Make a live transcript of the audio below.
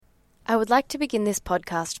I would like to begin this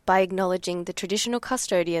podcast by acknowledging the traditional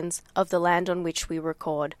custodians of the land on which we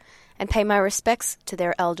record, and pay my respects to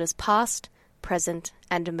their elders past, present,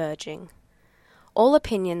 and emerging. All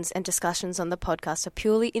opinions and discussions on the podcast are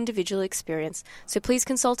purely individual experience, so please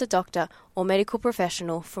consult a doctor or medical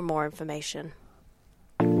professional for more information.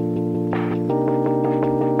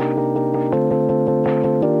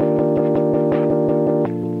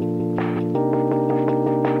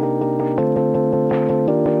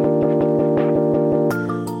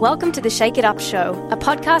 Welcome to the Shake It Up Show, a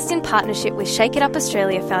podcast in partnership with Shake It Up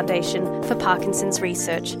Australia Foundation for Parkinson's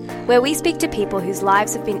Research, where we speak to people whose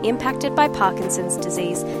lives have been impacted by Parkinson's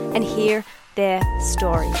disease and hear their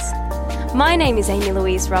stories. My name is Amy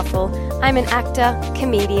Louise Ruffle. I'm an actor,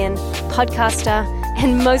 comedian, podcaster,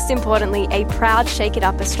 and most importantly, a proud Shake It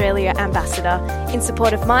Up Australia ambassador in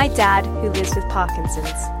support of my dad who lives with Parkinson's.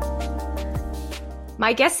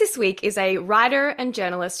 My guest this week is a writer and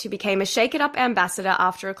journalist who became a Shake It Up ambassador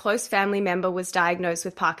after a close family member was diagnosed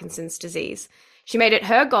with Parkinson's disease. She made it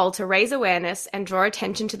her goal to raise awareness and draw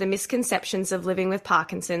attention to the misconceptions of living with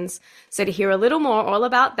Parkinson's. So to hear a little more all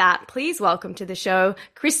about that, please welcome to the show,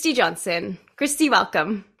 Kristy Johnson. Kristy,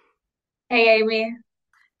 welcome. Hey, Amy.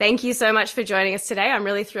 Thank you so much for joining us today. I'm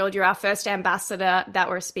really thrilled you're our first ambassador that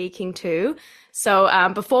we're speaking to. So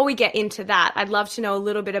before we get into that, I'd love to know a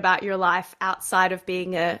little bit about your life outside of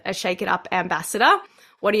being a Shake It Up ambassador.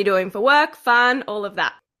 What are you doing for work, fun, all of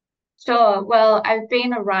that? Sure. Well, I've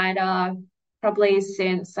been a writer probably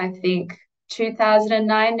since, I think,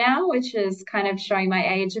 2009 now, which is kind of showing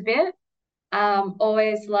my age a bit.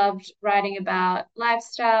 Always loved writing about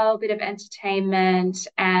lifestyle, a bit of entertainment,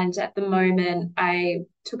 and at the moment I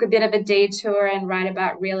took a bit of a detour and write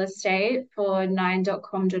about real estate for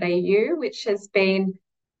 9.com.au, which has been,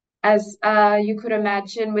 as you could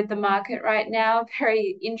imagine with the market right now,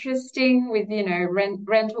 very interesting with,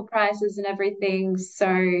 rental prices and everything.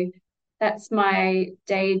 So that's my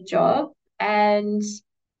day job. And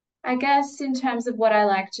I guess in terms of what I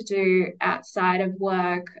like to do outside of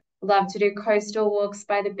work, love to do coastal walks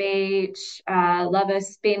by the beach, love a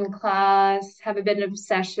spin class, have a bit of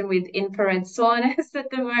obsession with infrared saunas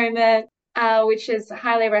at the moment, which is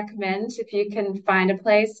highly recommend if you can find a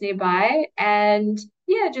place nearby. And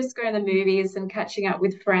yeah, just going to the movies and catching up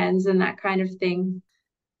with friends and that kind of thing.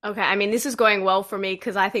 Okay, I mean, this is going well for me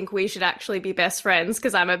because I think we should actually be best friends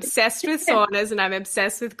because I'm obsessed with saunas and I'm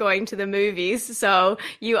obsessed with going to the movies. So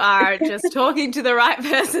you are just talking to the right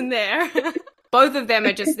person there. Both of them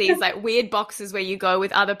are just these like weird boxes where you go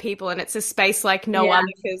with other people and it's a space like no other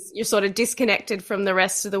because you're sort of disconnected from the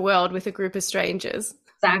rest of the world with a group of strangers.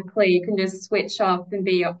 Exactly. You can just switch off and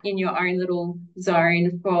be in your own little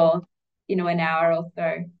zone for, an hour or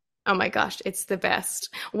so. Oh my gosh, it's the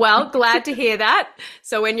best. Well, glad to hear that.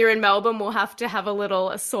 So when you're in Melbourne, we'll have to have a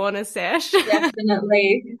sauna sesh.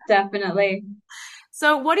 Definitely.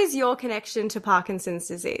 So what is your connection to Parkinson's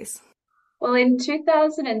disease? Well, in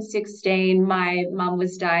 2016, my mum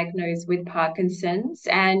was diagnosed with Parkinson's.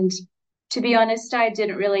 And to be honest, I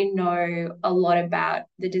didn't really know a lot about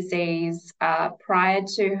the disease prior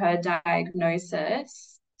to her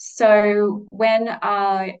diagnosis. So when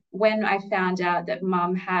I found out that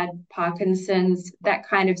mum had Parkinson's, that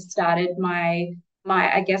kind of started my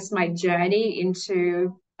journey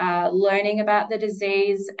into learning about the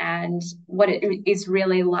disease and what it is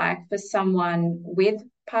really like for someone with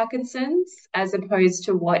Parkinson's, as opposed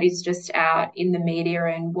to what is just out in the media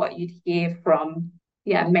and what you'd hear from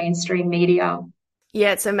mainstream media.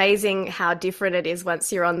 Yeah, it's amazing how different it is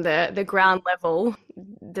once you're on the ground level.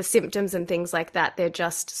 The symptoms and things like that, they're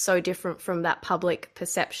just so different from that public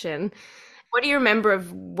perception. What do you remember of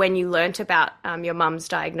when you learnt about your mum's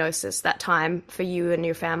diagnosis, that time for you and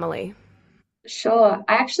your family? Sure.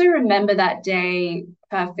 I actually remember that day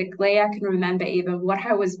perfectly. I can remember even what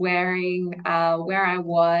I was wearing, where I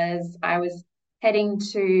was. I was heading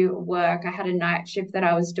to work. I had a night shift that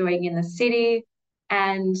I was doing in the city,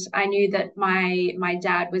 and I knew that my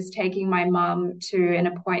dad was taking my mum to an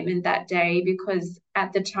appointment that day because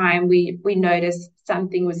at the time we noticed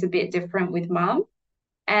something was a bit different with mum.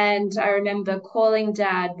 And I remember calling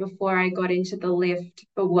dad before I got into the lift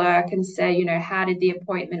for work and say, how did the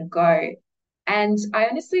appointment go? And I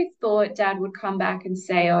honestly thought dad would come back and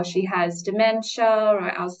say, oh, she has dementia or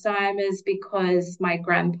Alzheimer's because my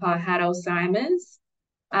grandpa had Alzheimer's.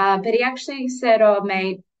 But he actually said, oh,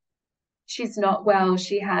 mate, she's not well.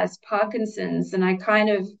 She has Parkinson's. And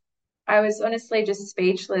I was honestly just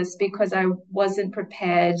speechless because I wasn't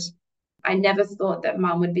prepared. I never thought that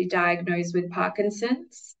mum would be diagnosed with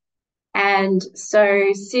Parkinson's. And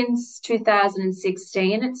so since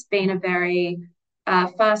 2016, it's been a very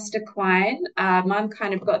fast decline. Mum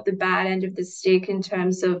kind of got the bad end of the stick in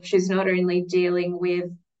terms of she's not only dealing with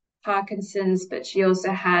Parkinson's, but she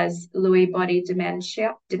also has Lewy body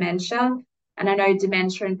dementia. And I know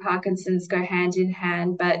dementia and Parkinson's go hand in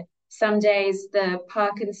hand, but some days the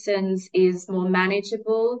Parkinson's is more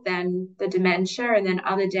manageable than the dementia, and then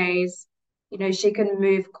other days, she can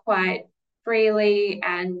move quite freely,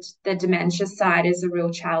 and the dementia side is a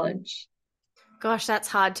real challenge. Gosh, that's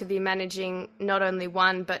hard to be managing not only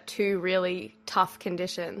one, but two really tough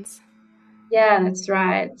conditions. Yeah, that's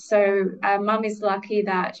right. So, mum is lucky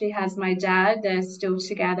that she has my dad. They're still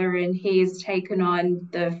together, and he's taken on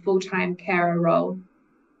the full-time carer role.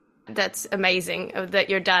 That's amazing that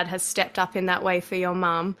your dad has stepped up in that way for your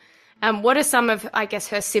mum. What are some of, I guess,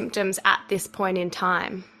 her symptoms at this point in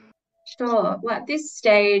time? Sure. Well, at this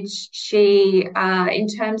stage, she, in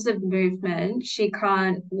terms of movement, she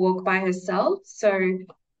can't walk by herself. So,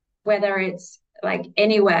 whether it's like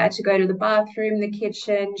anywhere to go to the bathroom, the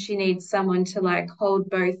kitchen, she needs someone to like hold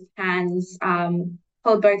both hands and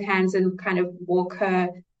kind of walk her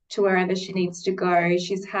to wherever she needs to go.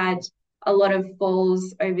 She's had a lot of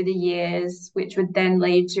falls over the years, which would then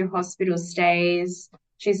lead to hospital stays.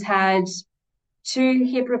 She's had two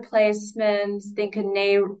hip replacements, think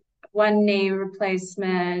one knee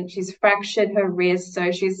replacement. She's fractured her wrist,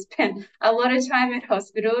 so she's spent a lot of time at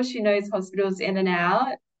hospital. She knows hospitals in and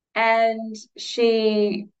out. And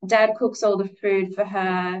dad cooks all the food for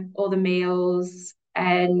her, all the meals,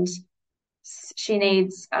 and she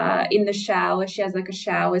needs in the shower, she has like a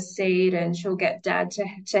shower seat, and she'll get dad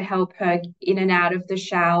to help her in and out of the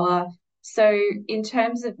shower. So in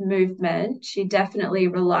terms of movement, she definitely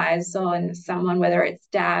relies on someone, whether it's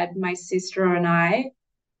dad, my sister, and I.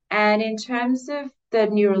 And in terms of the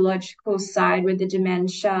neurological side with the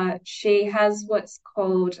dementia, she has what's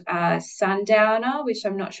called sundowner, which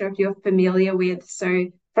I'm not sure if you're familiar with. So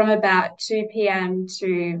from about 2 p.m.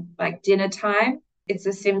 to like dinner time, it's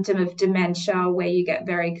a symptom of dementia where you get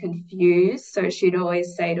very confused. So she'd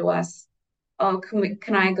always say to us, "Oh,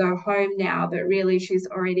 can I go home now?" But really, she's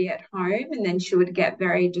already at home, and then she would get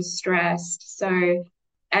very distressed. So,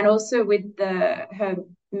 and also with her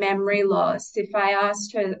memory loss, if I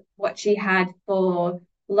asked her what she had for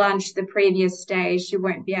lunch the previous day, she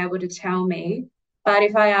won't be able to tell me. But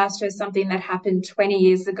if I asked her something that happened 20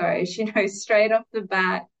 years ago, she knows straight off the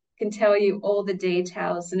bat, can tell you all the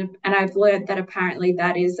details. And I've learned that apparently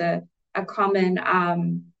that is a common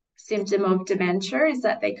symptom of dementia, is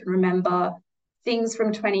that they can remember things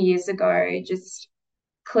from 20 years ago, just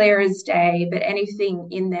clear as day, but anything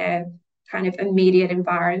in their kind of immediate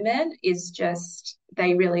environment is just,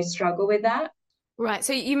 they really struggle with that. Right.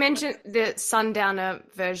 So you mentioned the sundowner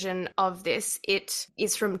version of this. It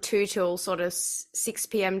is from 2 till sort of 6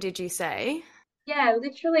 p.m., did you say? Yeah,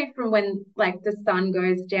 literally from when like the sun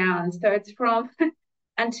goes down. So it's from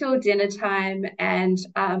until dinner time. And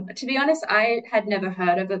to be honest, I had never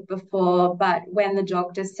heard of it before. But when the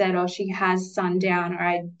doctor said, "Oh, she has sundowner,"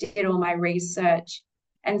 I did all my research.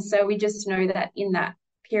 And so we just know that in that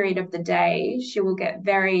period of the day, she will get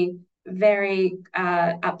very, very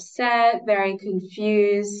upset, very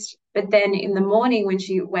confused. But then in the morning when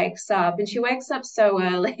she wakes up, and she wakes up so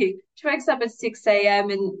early, she wakes up at 6 a.m.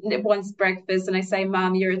 and wants breakfast. And I say,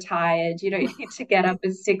 "Mom, you're tired. You don't need to get up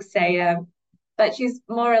at 6 a.m." But she's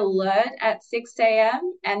more alert at 6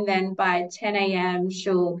 a.m. and then by 10 a.m.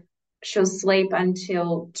 she'll sleep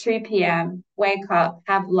until 2 p.m., wake up,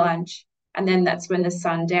 have lunch, and then that's when the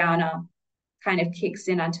sundowner kind of kicks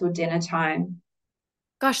in until dinner time.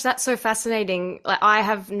 Gosh, that's so fascinating. Like, I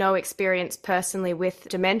have no experience personally with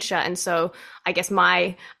dementia, and so I guess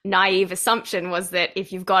my naive assumption was that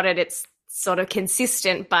if you've got it, it's sort of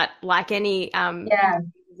consistent, but like any Yeah.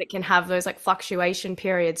 that can have those like fluctuation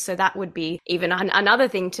periods. So that would be even another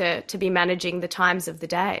thing to be managing the times of the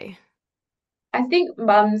day. I think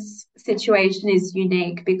mum's situation is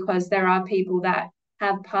unique because there are people that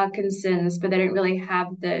have Parkinson's, but they don't really have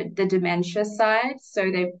the dementia side.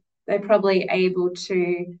 So they're probably able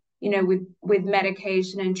to, with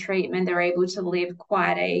medication and treatment, they're able to live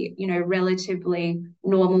quite a, relatively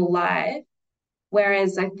normal life.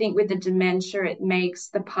 Whereas I think with the dementia, it makes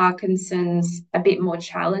the Parkinson's a bit more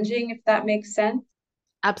challenging, if that makes sense.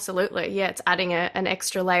 Absolutely. Yeah, it's adding an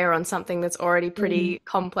extra layer on something that's already Mm, pretty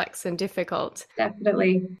complex and difficult.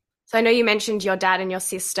 definitely. So I know you mentioned your dad and your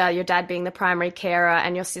sister, your dad being the primary carer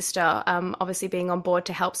and your sister obviously being on board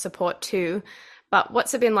to help support too. But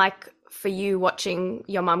what's it been like for you watching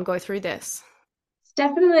your mum go through this? It's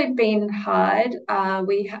definitely been hard.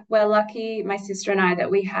 We're lucky, my sister and I,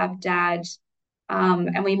 that we have dad,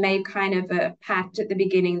 and we made kind of a pact at the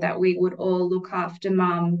beginning that we would all look after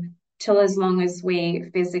mum till as long as we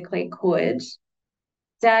physically could.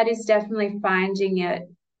 Dad is definitely finding it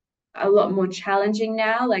a lot more challenging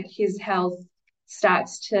now. Like his health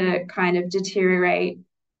starts to kind of deteriorate.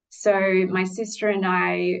 So my sister and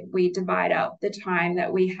I, we divide up the time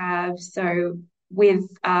that we have. So with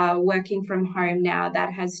working from home now,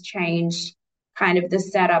 that has changed kind of the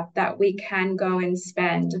setup that we can go and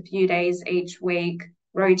spend a few days each week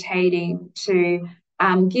rotating to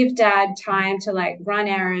give dad time to like run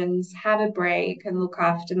errands, have a break and look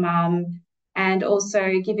after mum, and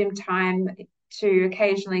also give him time to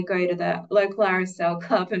occasionally go to the local RSL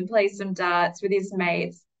club and play some darts with his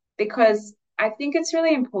mates, because I think it's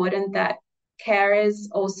really important that carers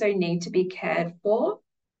also need to be cared for.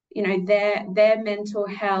 You know, their mental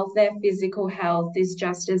health, their physical health is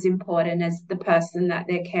just as important as the person that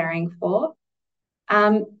they're caring for.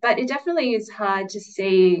 But it definitely is hard to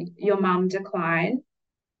see your mum decline.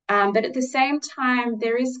 But at the same time,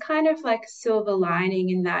 there is kind of like a silver lining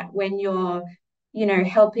in that when you're, you know,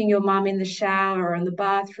 helping your mum in the shower or in the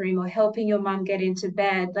bathroom or helping your mum get into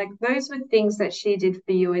bed, like those were things that she did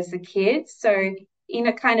for you as a kid. So in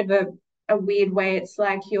a kind of a weird way, it's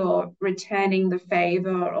like you're returning the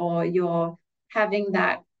favor or you're having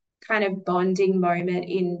that kind of bonding moment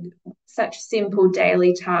in such simple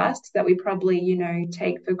daily tasks that we probably, you know,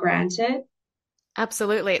 take for granted.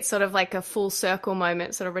 Absolutely. It's sort of like a full circle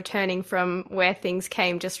moment, sort of returning from where things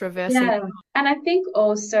came, just reversing. Yeah. And I think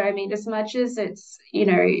also, I mean, as much as it's, you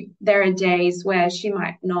know, there are days where she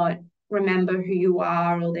might not remember who you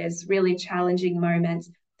are, or there's really challenging moments.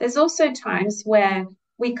 There's also times where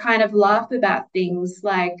we kind of laugh about things,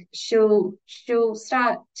 like she'll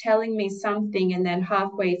start telling me something and then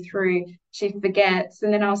halfway through she forgets.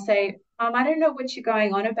 And then I'll say, I don't know what you're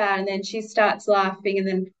going on about. And then she starts laughing and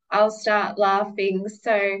then I'll start laughing.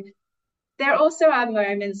 So there also are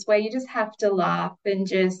moments where you just have to laugh and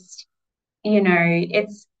just, you know,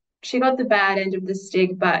 it's she got the bad end of the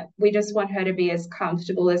stick, but we just want her to be as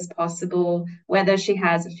comfortable as possible, whether she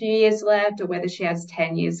has a few years left or whether she has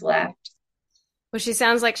 10 years left. Well, she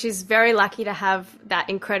sounds like she's very lucky to have that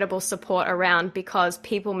incredible support around, because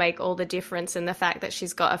people make all the difference. And the fact that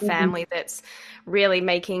she's got a Mhm. family that's really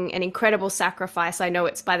making an incredible sacrifice. I know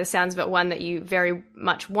it's, by the sounds of it, one that you very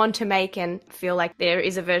much want to make and feel like there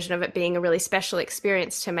is a version of it being a really special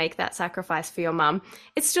experience to make that sacrifice for your mum.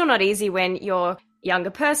 It's still not easy when you're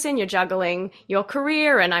younger person, you're juggling your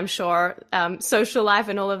career and I'm sure social life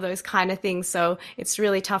and all of those kind of things. So it's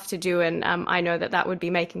really tough to do. And I know that that would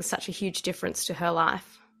be making such a huge difference to her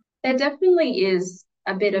life. There definitely is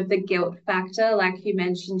a bit of the guilt factor, like you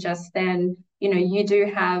mentioned just then. You know, you do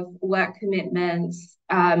have work commitments,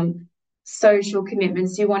 social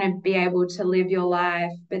commitments. You want to be able to live your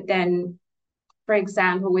life, but then for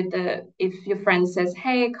example, with the if your friend says,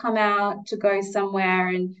 "Hey, come out to go somewhere,"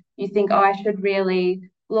 and you think, "Oh, I should really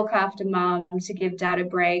look after mum to give dad a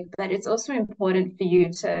break," but it's also important for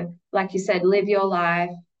you to, like you said, live your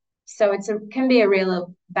life. So it's a can be a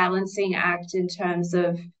real balancing act in terms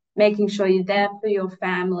of making sure you're there for your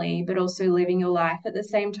family, but also living your life at the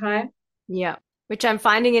same time. Yeah. Which I'm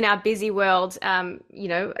finding in our busy world,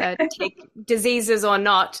 take diseases or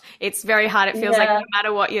not, it's very hard. It feels like Yeah, no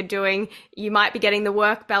matter what you're doing, you might be getting the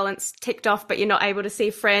work balance ticked off, but you're not able to see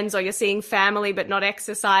friends, or you're seeing family, but not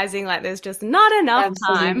exercising. Like there's just not enough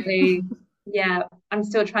time. absolutely. Yeah, I'm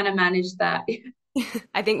still trying to manage that.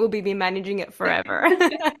 I think we'll be managing it forever.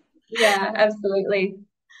 Yeah, absolutely.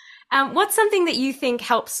 What's something that you think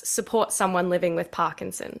helps support someone living with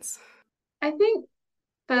Parkinson's? I think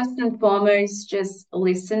first and foremost, just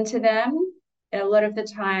listen to them. A lot of the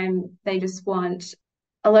time,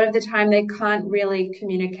 a lot of the time, they can't really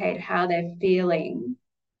communicate how they're feeling.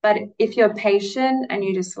 But if you're patient and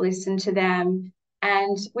you just listen to them,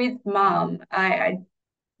 and with mum,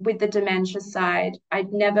 with the dementia side,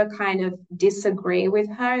 I'd never kind of disagree with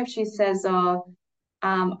her if she says, "Oh,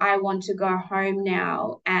 I want to go home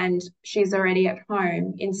now," and she's already at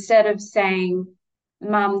home. Instead of saying,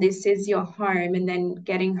 "Mum, this is your home," and then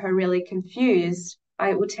getting her really confused,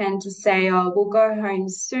 I will tend to say, "Oh, we'll go home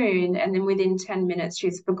soon." And then within 10 minutes,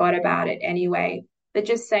 she's forgot about it anyway. But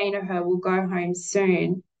just saying to her, "We'll go home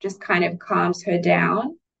soon," just kind of calms her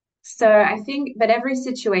down. So I think, but every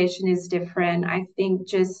situation is different. I think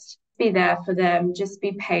just be there for them, just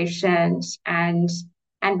be patient and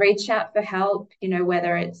reach out for help, you know,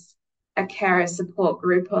 whether it's a carer support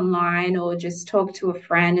group online or just talk to a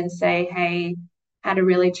friend and say, "Hey, had a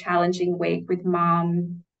really challenging week with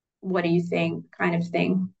mum. What do you think?" kind of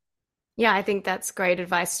thing. Yeah, I think that's great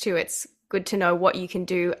advice too. It's good to know what you can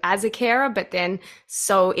do as a carer, but then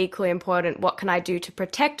so equally important, what can I do to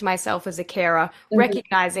protect myself as a carer,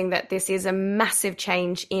 recognizing that this is a massive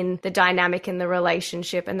change in the dynamic in the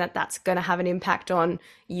relationship and that that's going to have an impact on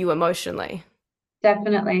you emotionally.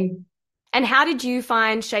 Definitely. And how did you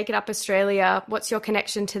find Shake It Up Australia? What's your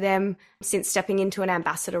connection to them since stepping into an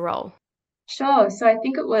ambassador role? Sure. So I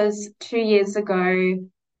think it was 2 years ago.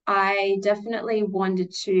 I definitely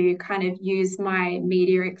wanted to kind of use my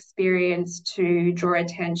media experience to draw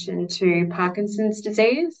attention to Parkinson's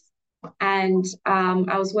disease. And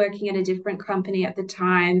I was working at a different company at the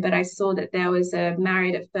time, but I saw that there was a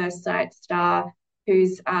Married at First Sight star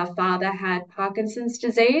whose father had Parkinson's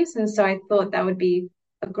disease. And so I thought that would be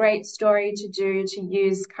a great story to do, to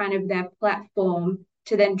use kind of their platform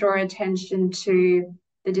to then draw attention to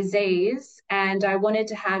the disease. And I wanted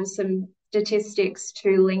to have some statistics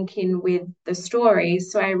to link in with the story.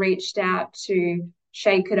 So I reached out to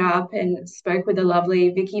Shake It Up and spoke with the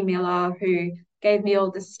lovely Vicky Miller, who gave me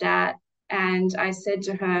all the stats. And I said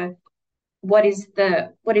to her, what is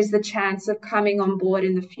the chance of coming on board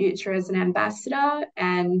in the future as an ambassador?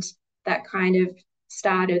 And that kind of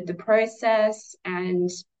started the process. And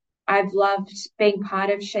I've loved being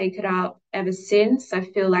part of Shake It Up ever since. I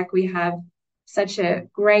feel like we have such a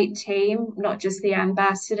great team, not just the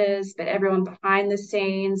ambassadors, but everyone behind the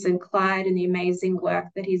scenes, and Clyde and the amazing work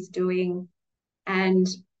that he's doing. And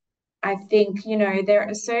I think, there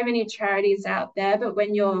are so many charities out there, but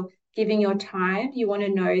when you're giving your time, you want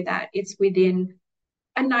to know that it's within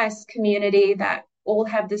a nice community that all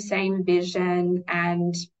have the same vision.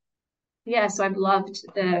 And yeah, so I've loved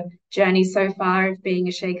the journey so far of being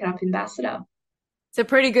a Shake It Up ambassador. It's a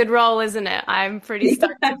pretty good role, isn't it? I'm pretty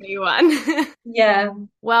stoked to be one. Yeah.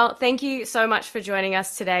 Well, thank you so much for joining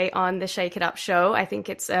us today on the Shake It Up show. I think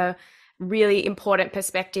it's a really important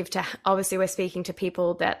perspective to, obviously we're speaking to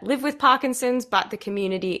people that live with Parkinson's, but the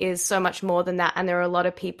community is so much more than that. And there are a lot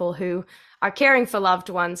of people who are caring for loved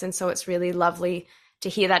ones. And so it's really lovely to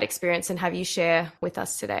hear that experience and have you share with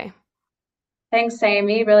us today. Thanks,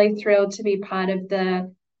 Amy. Really thrilled to be part of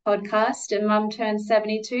the podcast. And Mum turned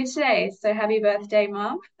 72 today. So happy birthday,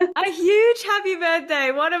 Mum. A huge happy birthday.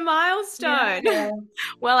 What a milestone. Yeah.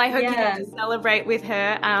 Well, I hope you get to celebrate with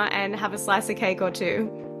her and have a slice of cake or two.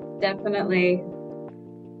 Definitely.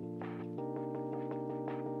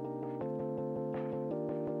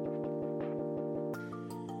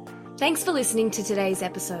 Thanks for listening to today's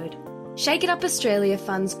episode. Shake It Up Australia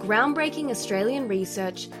funds groundbreaking Australian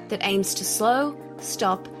research that aims to slow,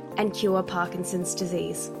 stop, and cure Parkinson's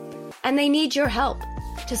disease. And they need your help.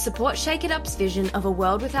 To support Shake It Up's vision of a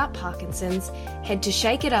world without Parkinson's, head to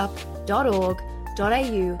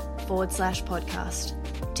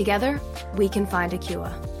shakeitup.org.au/podcast. Together, we can find a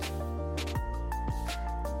cure.